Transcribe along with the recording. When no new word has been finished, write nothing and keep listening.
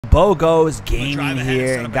BOGO's Gaming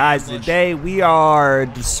here, and guys, today we are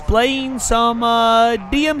displaying some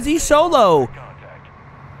DMZ solo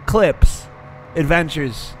clips,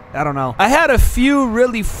 adventures. I don't know. I had a few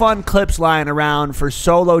really fun clips lying around for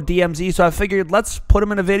solo DMZ, so I figured let's put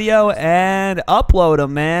them in a video and upload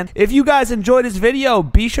them, man. If you guys enjoyed this video,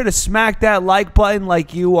 be sure to smack that like button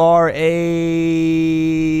like you are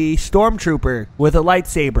a stormtrooper with a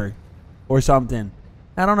lightsaber or something.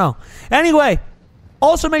 I don't know. Anyway,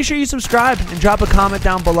 also make sure you subscribe and drop a comment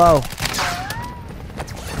down below.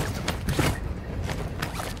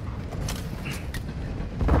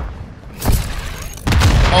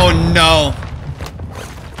 Oh no.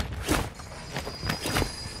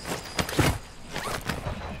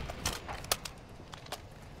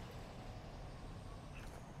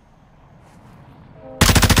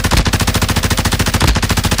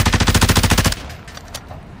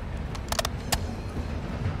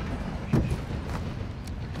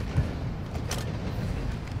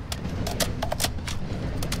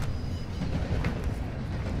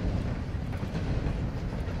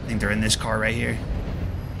 I think they're in this car right here.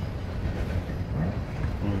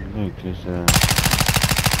 Look, there's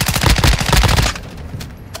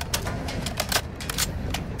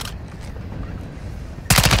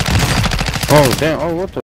oh damn! Oh,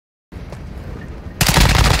 what the?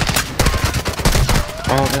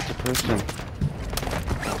 Oh, that's a person.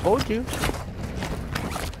 I told you.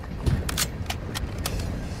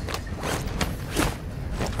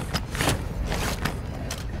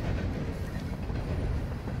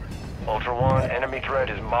 Ultra One, enemy threat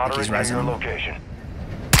is moderate near your location.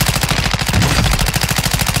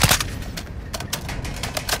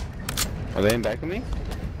 Are they in back of me?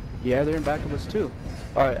 Yeah, they're in back of us too.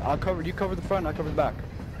 Alright, I'll cover, you cover the front, I'll cover the back.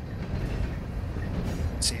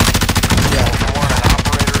 See. Yeah. Ultra One, an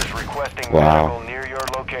operator is requesting Wow. medical near your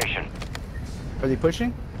location. Are they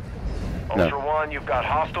pushing? No. Ultra One, you've got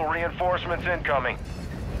hostile reinforcements incoming.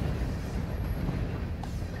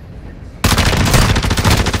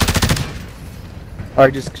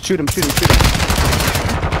 Alright, just shoot him, shoot him, shoot him.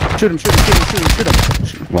 Shoot him, shoot him, shoot him, shoot him, shoot him.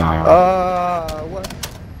 Shoot him. Wow. What?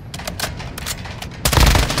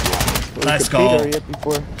 Let's go.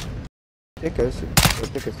 Pick us.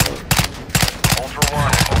 Ultra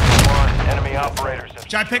One, enemy operators.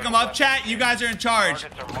 Should I pick them up, chat? You guys are in charge.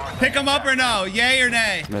 Pick them up or no? Yay or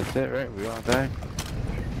nay? That's it, right? We all die.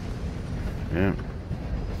 Yeah.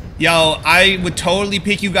 Yo, I would totally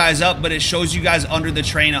pick you guys up, but it shows you guys under the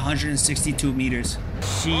train 162 meters.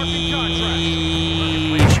 Sheesh.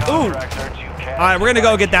 Ooh. Alright, we're gonna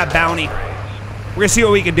go get that bounty. We're gonna see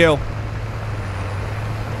what we can do.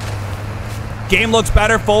 Game looks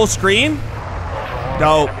better, full screen.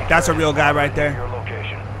 Dope. That's a real guy right there.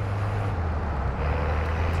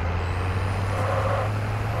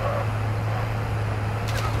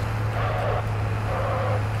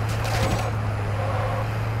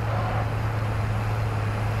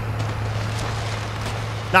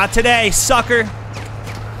 Not today, sucker.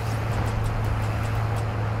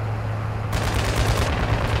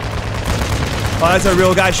 Oh, that's a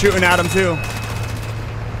real guy shooting at him too.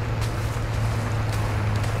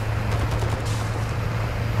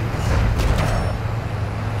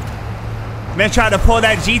 Man tried to pull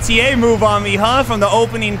that GTA move on me, huh? From the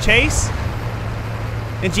opening chase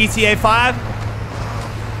in GTA 5.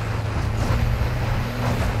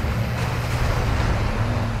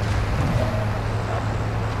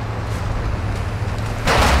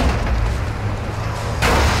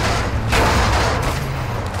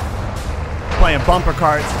 Playing bumper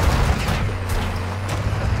cards.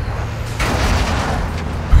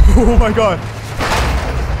 Oh my god.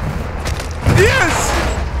 Yes!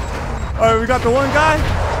 Alright, we got the one guy.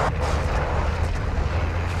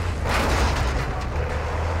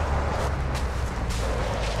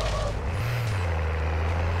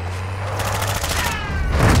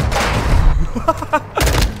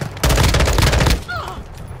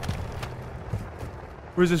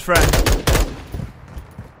 Where's his friend?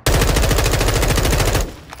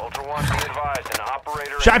 Ultra One, be advised, an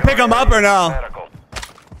operator. Should I pick him up or no?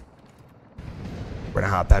 We're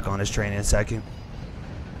gonna hop back on this train in a second.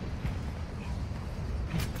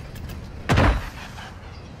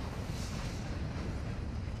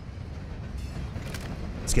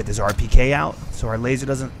 Let's get this RPK out so our laser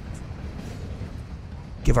doesn't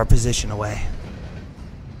give our position away.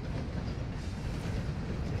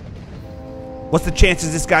 What's the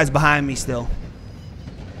chances this guy's behind me still?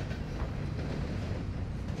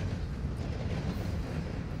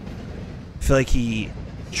 I feel like he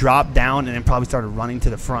dropped down and then probably started running to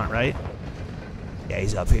the front, right? Yeah,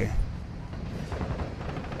 he's up here.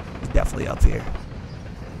 He's definitely up here.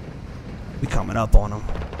 We coming up on him.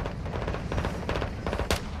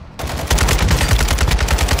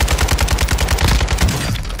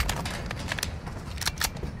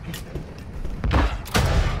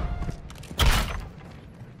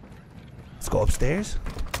 upstairs.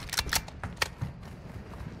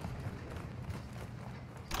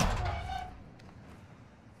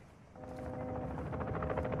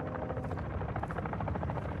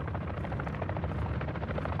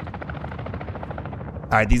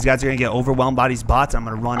 All right, these guys are gonna get overwhelmed by these bots. I'm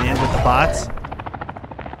gonna run in with the bots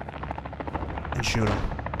and shoot them.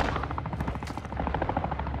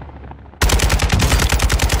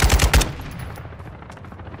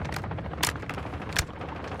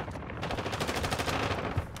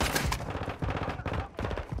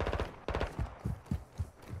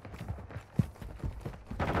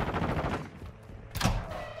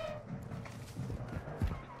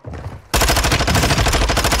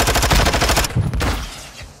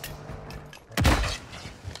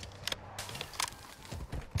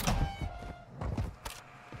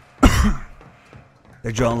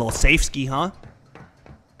 They're drilling a little safe ski, huh?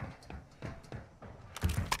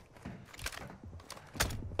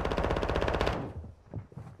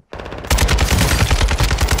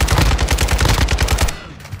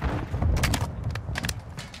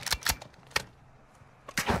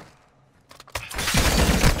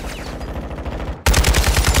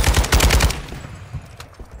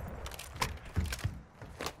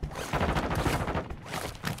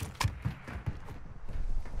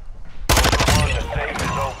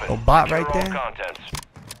 Oh, bot right there.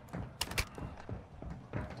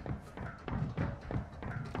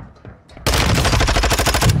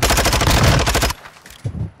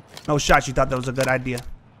 No shots. You thought that was a good idea.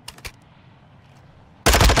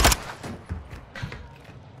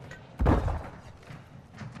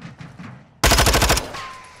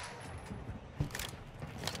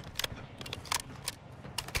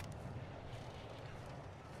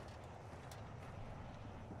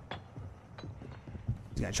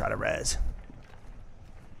 He's gonna try to res.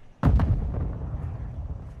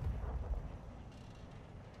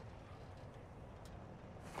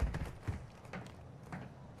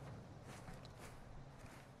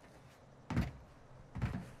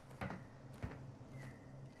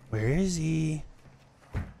 Where is he?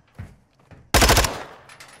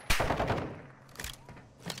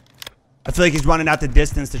 I feel like he's running out the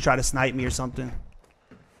distance to try to snipe me or something.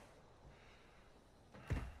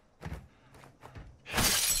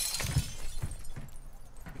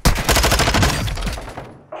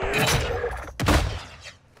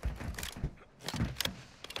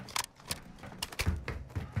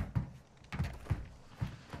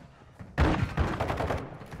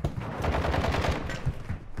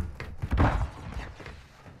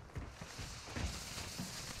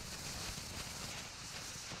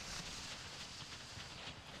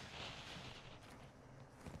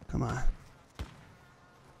 Come on.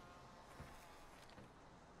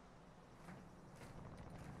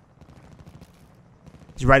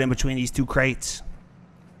 He's right in between these two crates.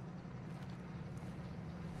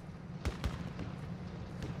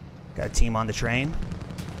 Got a team on the train.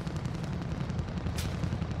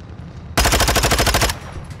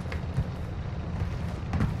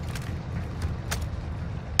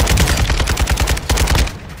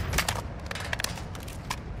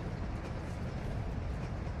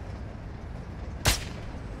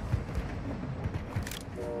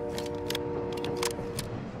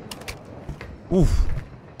 Oof.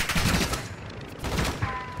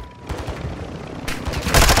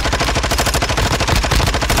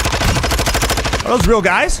 Are those real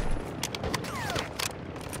guys?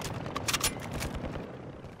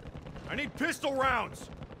 I need pistol rounds.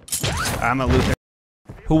 I'm a loser.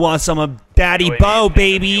 Who wants some of Daddy Bo,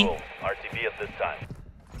 baby? RTB at this time.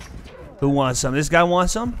 Who wants some? This guy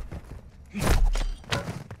wants some?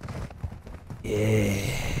 Yeah.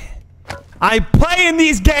 I'm playing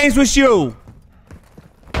these games with you.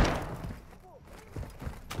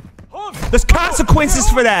 There's consequences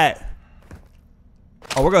for that.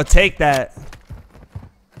 Oh, we're gonna take that.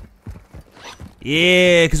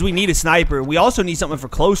 Yeah, because we need a sniper. We also need something for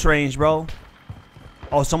close range, bro.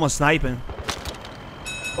 Oh, someone's sniping.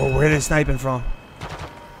 Oh, where are they sniping from?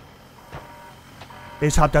 They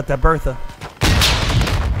just hopped out that Bertha.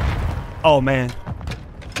 Oh, man.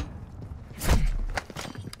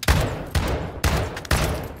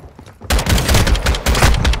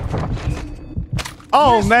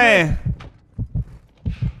 Oh, man.